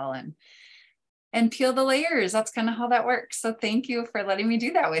as well, and peel the layers. That's kind of how that works. So thank you for letting me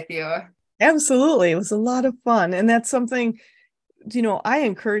do that with you. Absolutely. It was a lot of fun. And that's something, I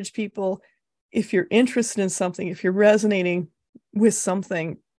encourage people, if you're interested in something, if you're resonating with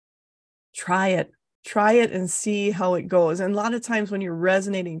something, try it. Try it and see how it goes. And a lot of times when you're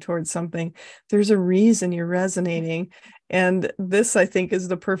resonating towards something, there's a reason you're resonating. And this, I think, is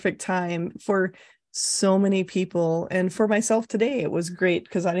the perfect time for so many people. And for myself today, it was great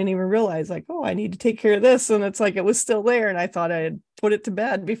because I didn't even realize, like, oh, I need to take care of this. And it's like it was still there. And I thought I had put it to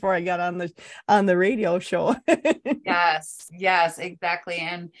bed before I got on the radio show. Yes, yes, exactly.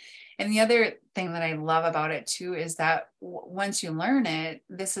 And the other thing that I love about it too is that once you learn it,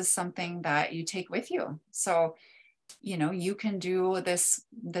 this is something that you take with you. So, you can do this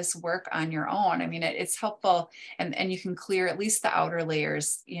work on your own. I mean, it's helpful, and you can clear at least the outer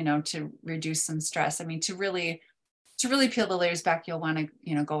layers, to reduce some stress. I mean, to really peel the layers back, you'll want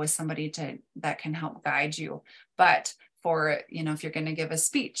to, go with somebody that can help guide you. But for, if you're going to give a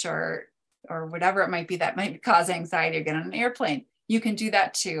speech or whatever it might be that might cause anxiety, or get on an airplane, you can do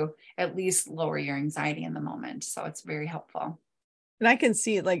that to at least lower your anxiety in the moment. So it's very helpful. And I can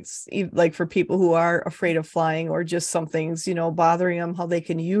see it like for people who are afraid of flying or just something's, bothering them, how they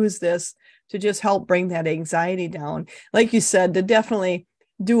can use this to just help bring that anxiety down. Like you said, to definitely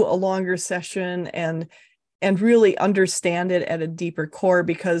do a longer session and really understand it at a deeper core,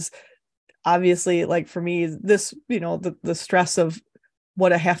 because obviously, like for me, this, the stress of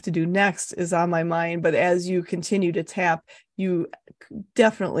what I have to do next is on my mind. But as you continue to tap, you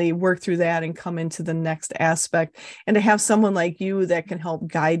definitely work through that and come into the next aspect. And to have someone like you that can help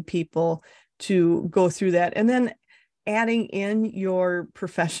guide people to go through that. And then adding in your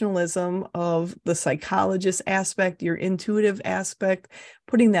professionalism of the psychologist aspect, your intuitive aspect,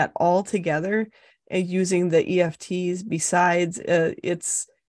 putting that all together and using the EFTs besides,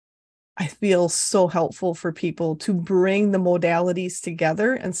 I feel so helpful for people to bring the modalities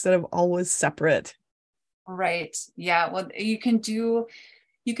together instead of always separate. Right. Yeah. Well, you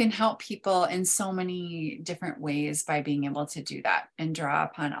can help people in so many different ways by being able to do that and draw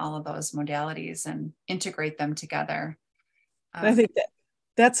upon all of those modalities and integrate them together. And I think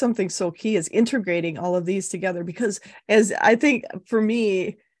that's something so key, is integrating all of these together, because as I think for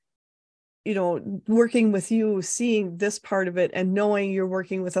me, working with you, seeing this part of it and knowing you're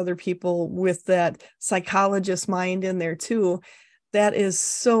working with other people with that psychologist mind in there too, that is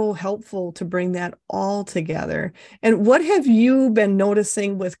so helpful to bring that all together. And what have you been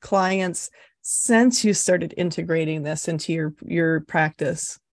noticing with clients since you started integrating this into your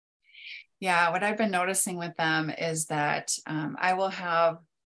practice? Yeah, what I've been noticing with them is that I will have,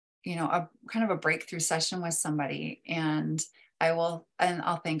 a kind of a breakthrough session with somebody, and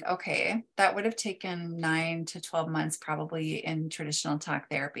I'll think, okay, that would have taken 9 to 12 months probably in traditional talk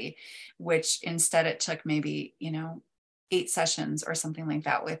therapy, which instead it took maybe, 8 sessions or something like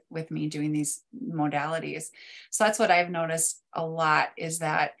that with me doing these modalities. So that's what I've noticed a lot, is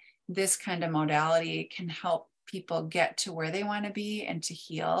that this kind of modality can help people get to where they want to be and to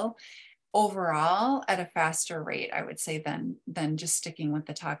heal overall at a faster rate, I would say, than just sticking with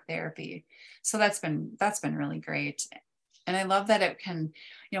the talk therapy. So that's been really great. And I love that it can,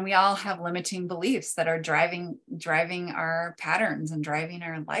 we all have limiting beliefs that are driving our patterns and driving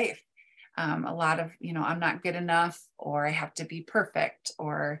our life. A lot of, I'm not good enough, or I have to be perfect,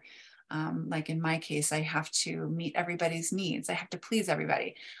 or like in my case, I have to meet everybody's needs. I have to please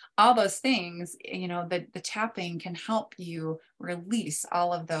everybody. All those things, the tapping can help you release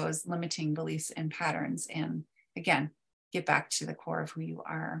all of those limiting beliefs and patterns. And again, get back to the core of who you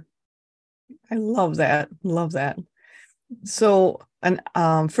are. I love that. Love that. So, and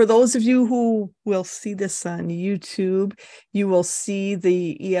for those of you who will see this on YouTube, you will see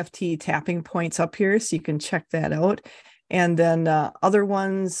the EFT tapping points up here, so you can check that out. And then other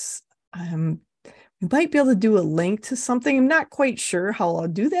ones, we might be able to do a link to something. I'm not quite sure how I'll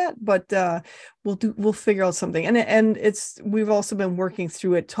do that, but we'll figure out something. And we've also been working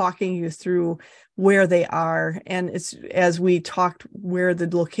through it, talking you through where they are. And it's, as we talked, where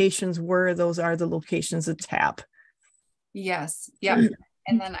the locations were, those are the locations of tap. Yes. Yeah.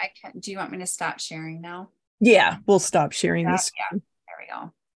 And then do you want me to stop sharing now? Yeah, we'll stop sharing this. Yeah. There we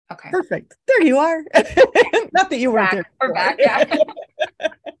go. Okay. Perfect. There you are. Not that you weren't there. We're back. Yeah.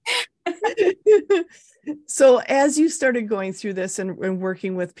 So as you started going through this and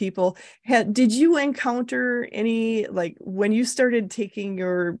working with people, did you encounter any, like when you started taking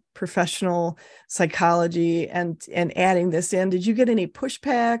your professional psychology and adding this in, did you get any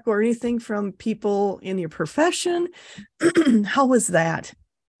pushback or anything from people in your profession? How was that?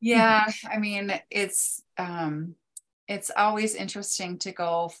 Yeah. I mean, it's always interesting to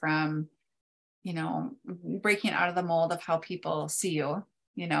go from, breaking out of the mold of how people see you,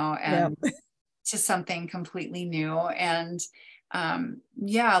 and to something completely new. And a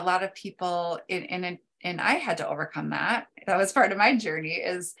lot of people, and I had to overcome that. That was part of my journey,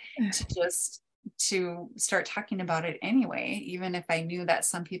 is to start talking about it anyway, even if I knew that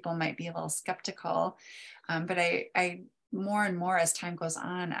some people might be a little skeptical. But I more and more as time goes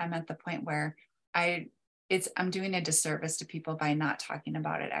on, I'm at the point where I'm doing a disservice to people by not talking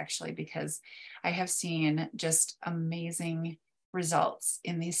about it, actually, because I have seen just amazing results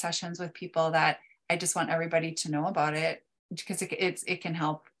in these sessions with people that I just want everybody to know about it, because it can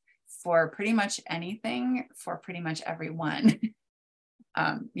help for pretty much anything, for pretty much everyone.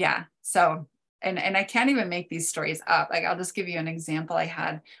 So, and I can't even make these stories up. Like, I'll just give you an example. I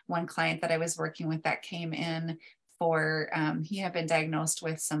had one client that I was working with that came in for, he had been diagnosed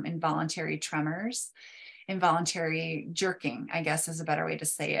with some involuntary tremors, involuntary jerking, I guess is a better way to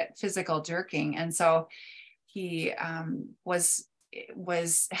say it, physical jerking. And so he had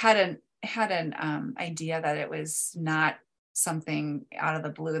an idea that it was not something out of the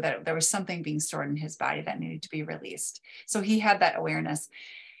blue, that there was something being stored in his body that needed to be released. So he had that awareness.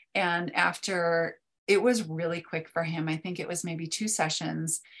 And after, it was really quick for him. I think it was maybe 2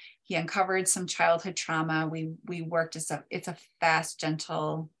 sessions. He uncovered some childhood trauma. We worked, it's a fast,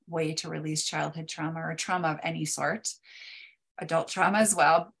 gentle way to release childhood trauma, or trauma of any sort, adult trauma as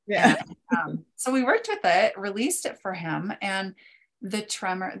well. Yeah. And, so we worked with it, released it for him, and the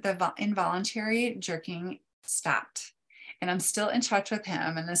tremor, the involuntary jerking stopped. And I'm still in touch with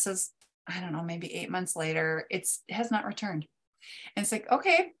him. And this is, I don't know, maybe 8 months later, it has not returned. And it's like,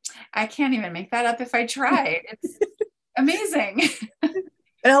 okay, I can't even make that up if I try. It's amazing.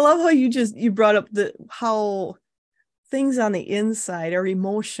 And I love how you brought up how things on the inside, our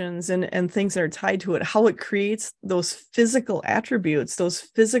emotions and things that are tied to it, how it creates those physical attributes, those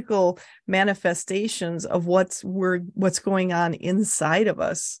physical manifestations of what's going on inside of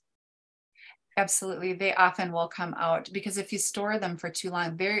us. Absolutely. They often will come out, because if you store them for too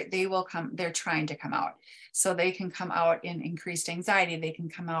long, they're trying to come out. So they can come out in increased anxiety. They can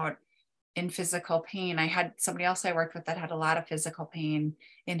come out in physical pain. I had somebody else I worked with that had a lot of physical pain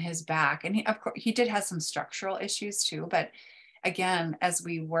in his back. And he did have some structural issues too. But again, as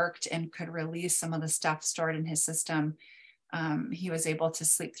we worked and could release some of the stuff stored in his system, he was able to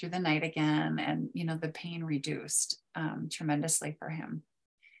sleep through the night again. And, the pain reduced tremendously for him.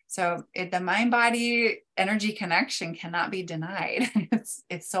 So the mind-body energy connection cannot be denied.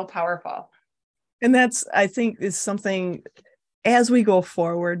 It's so powerful. And that's, I think, is something, as we go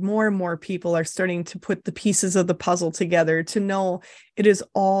forward, more and more people are starting to put the pieces of the puzzle together to know it is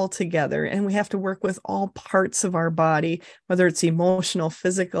all together. And we have to work with all parts of our body, whether it's emotional,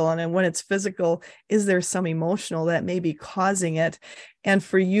 physical. And then when it's physical, is there some emotional that may be causing it? And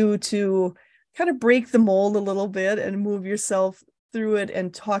for you to kind of break the mold a little bit and move yourself through it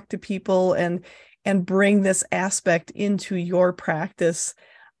and talk to people and bring this aspect into your practice,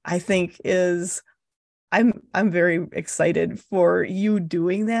 I think I'm very excited for you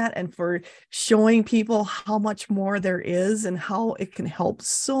doing that and for showing people how much more there is and how it can help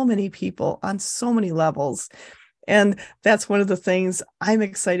so many people on so many levels. And that's one of the things I'm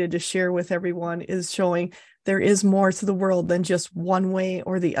excited to share with everyone, is showing there is more to the world than just one way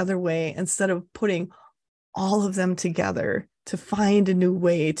or the other way, instead of putting all of them together to find a new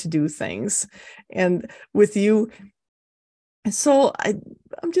way to do things. And with you, so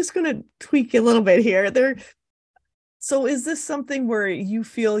I'm just going to tweak a little bit here. So is this something where you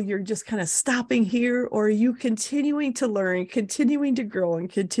feel you're just kind of stopping here, or are you continuing to learn, continuing to grow, and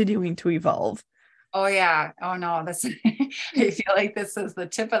continuing to evolve? Oh yeah. Oh no, this I feel like this is the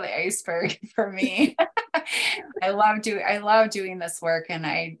tip of the iceberg for me. I love doing this work, and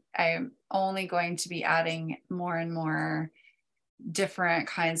I'm only going to be adding more and more different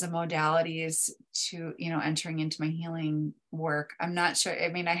kinds of modalities to, entering into my healing work. I'm not sure. I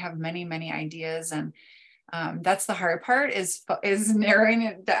mean, I have many, many ideas, and that's the hard part, is narrowing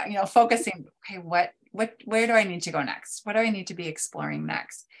it down, focusing. Okay, where do I need to go next? What do I need to be exploring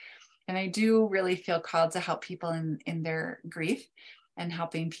next? And I do really feel called to help people in their grief, and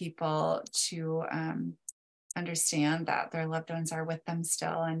helping people to understand that their loved ones are with them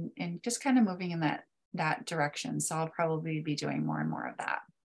still, and just kind of moving in that direction. So I'll probably be doing more and more of that.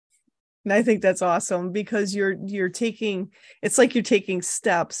 And I think that's awesome, because you're taking, it's like you're taking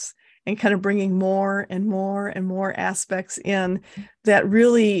steps and kind of bringing more and more and more aspects in that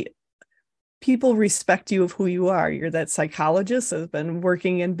really people respect you of who you are. You're that psychologist that's been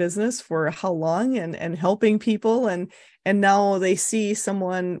working in business for how long, and helping people, and now they see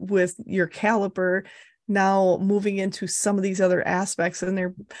someone with your caliber now moving into some of these other aspects.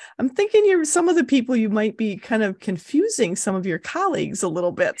 And I'm thinking you're some of the people, you might be kind of confusing some of your colleagues a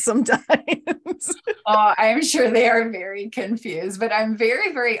little bit sometimes. Oh, I'm sure they are very confused, but I'm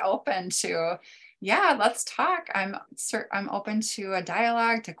very, very open to, yeah, let's talk. I'm open to a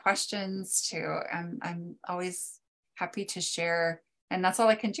dialogue, to questions, I'm always happy to share. And that's all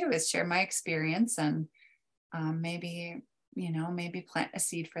I can do, is share my experience, and maybe plant a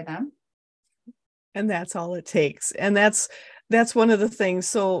seed for them. And that's all it takes. And that's one of the things.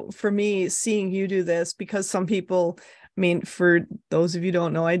 So for me, seeing you do this, because some people, I mean, for those of you who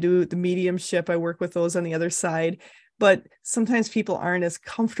don't know, I do the mediumship. I work with those on the other side. But sometimes people aren't as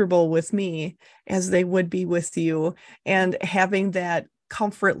comfortable with me as they would be with you, and having that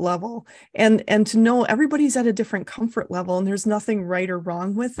comfort level, and to know everybody's at a different comfort level, and there's nothing right or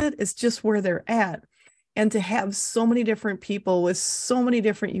wrong with it. It's just where they're at. And to have so many different people with so many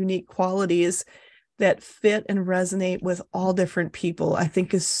different unique qualities that fit and resonate with all different people, I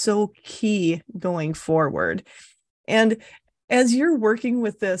think is so key going forward. And as you're working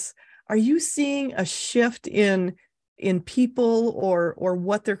with this, are you seeing a shift in people, or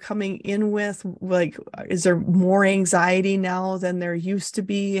what they're coming in with? Like, is there more anxiety now than there used to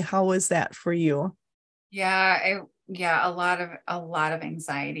be? How is that for you? Yeah, a lot of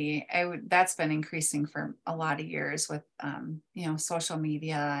anxiety. That's been increasing for a lot of years with social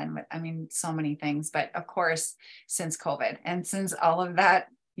media, and so many things. But of course, since COVID and since all of that,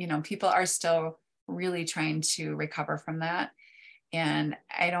 people are still really trying to recover from that. And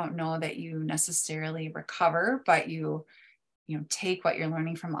I don't know that you necessarily recover, but you take what you're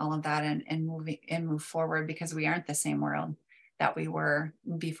learning from all of that, and move forward, because we aren't the same world that we were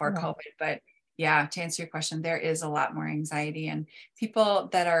before Yeah. COVID. But yeah, to answer your question, there is a lot more anxiety, and people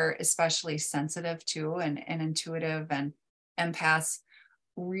that are especially sensitive to, and intuitive, and empaths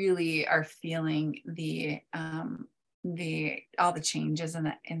really are feeling the all the changes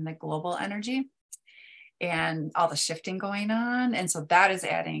in the global energy, and all the shifting going on. And so that is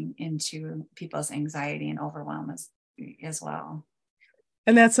adding into people's anxiety and overwhelm as well.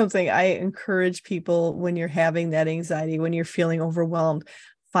 And that's something I encourage people: when you're having that anxiety, when you're feeling overwhelmed,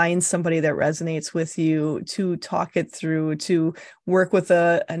 find somebody that resonates with you to talk it through, to work with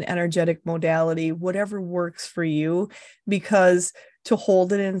an energetic modality, whatever works for you, because to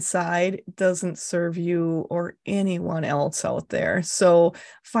hold it inside doesn't serve you or anyone else out there. So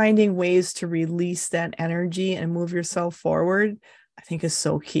finding ways to release that energy and move yourself forward, I think, is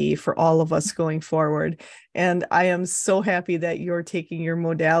so key for all of us going forward. And I am so happy that you're taking your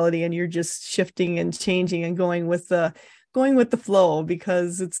modality and you're just shifting and changing and going with the flow,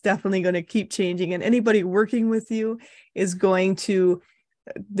 because it's definitely going to keep changing. And anybody working with you is going to,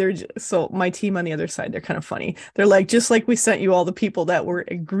 so my team on the other side, they're kind of funny. They're like, just like we sent you all the people that were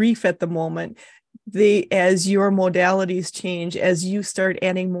in grief at the moment, as your modalities change, as you start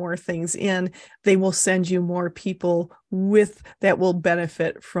adding more things in, they will send you more people with that will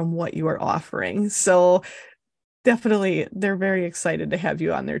benefit from what you are offering. So definitely, they're very excited to have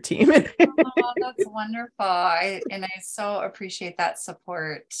you on their team. Oh, that's wonderful. I so appreciate that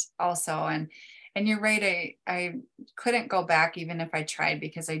support also. And you're right. I couldn't go back even if I tried,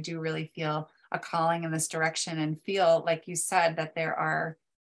 because I do really feel a calling in this direction and feel, like you said, that there are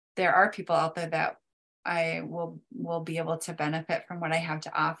people out there that I will be able to benefit from what I have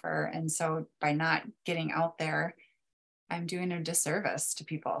to offer. And so by not getting out there, I'm doing a disservice to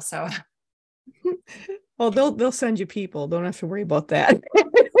people. So Well, they'll send you people. Don't have to worry about that.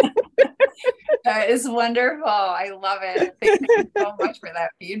 that is wonderful. I love it. Thank you so much for that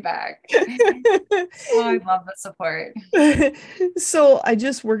feedback. Oh, I love the support. So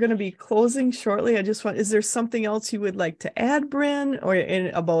we're going to be closing shortly. Is there something else you would like to add, Bryn, or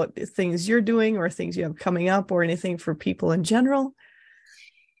about things you're doing or things you have coming up or anything for people in general?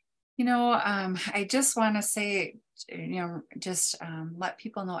 I just want to say, just let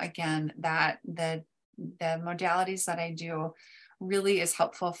people know again that the modalities that I do really is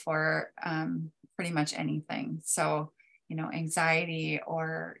helpful for pretty much anything. So, anxiety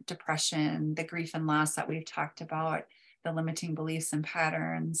or depression, the grief and loss that we've talked about, the limiting beliefs and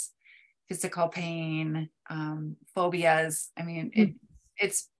patterns, physical pain, phobias. I mean,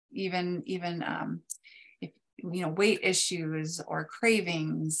 it's even if, weight issues or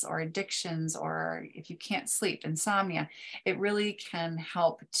cravings or addictions, or if you can't sleep, insomnia, it really can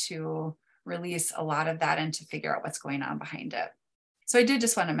help to release a lot of that and to figure out what's going on behind it. So I did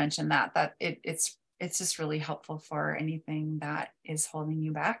just want to mention that it's just really helpful for anything that is holding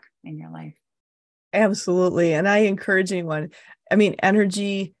you back in your life. Absolutely. And I encourage anyone,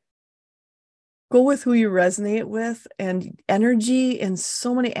 energy, go with who you resonate with, and energy in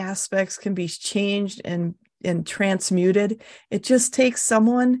so many aspects can be changed and transmuted. It just takes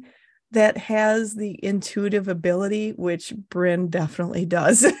someone that has the intuitive ability, which Bryn definitely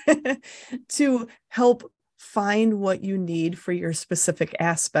does, to help find what you need for your specific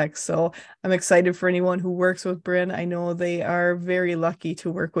aspects. So I'm excited for anyone who works with Bryn. I know they are very lucky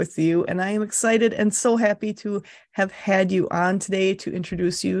to work with you, and I am excited and so happy to have had you on today to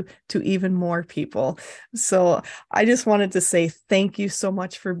introduce you to even more people. So I just wanted to say thank you so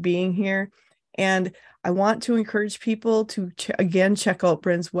much for being here. And I want to encourage people to again check out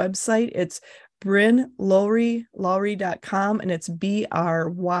Bryn's website. It's Bryn Lowrie, Lowrie.com, and it's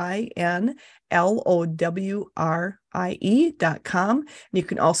BrynLowrie.com. You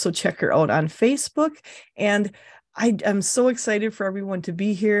can also check her out on Facebook. And I am so excited for everyone to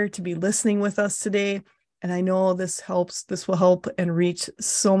be here, to be listening with us today. And I know this will help and reach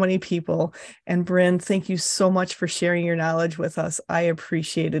so many people. And Bryn, thank you so much for sharing your knowledge with us. I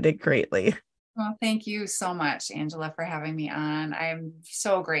appreciated it greatly. Well, thank you so much, Angela, for having me on. I'm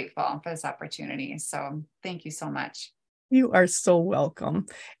so grateful for this opportunity. So thank you so much. You are so welcome.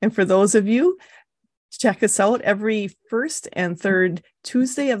 And for those of you, check us out every first and third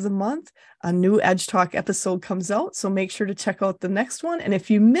Tuesday of the month. A new Edge Talk episode comes out. So make sure to check out the next one. And if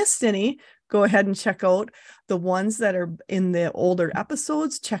you missed any, go ahead and check out the ones that are in the older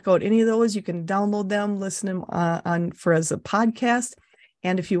episodes. Check out any of those. You can download them, listen to them as a podcast.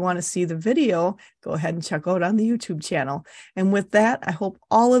 And if you want to see the video, go ahead and check out on the YouTube channel. And with that, I hope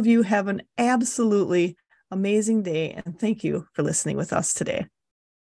all of you have an absolutely amazing day. And thank you for listening with us today.